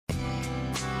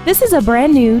This is a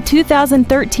brand new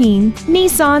 2013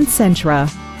 Nissan Sentra.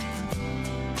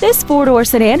 This four-door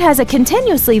sedan has a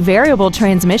continuously variable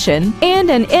transmission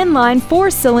and an inline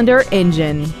four-cylinder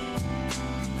engine.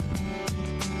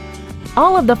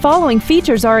 All of the following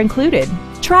features are included: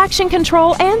 traction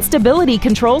control and stability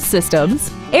control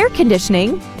systems, air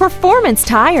conditioning, performance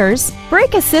tires,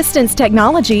 brake assistance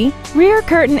technology, rear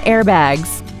curtain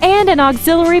airbags, and an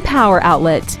auxiliary power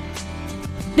outlet.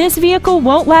 This vehicle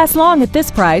won't last long at this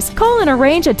price. Call and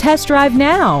arrange a test drive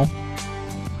now.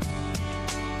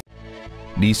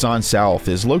 Nissan South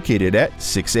is located at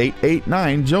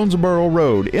 6889 Jonesboro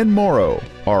Road in Morrow.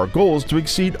 Our goal is to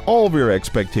exceed all of your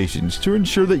expectations to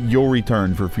ensure that you'll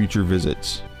return for future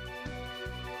visits.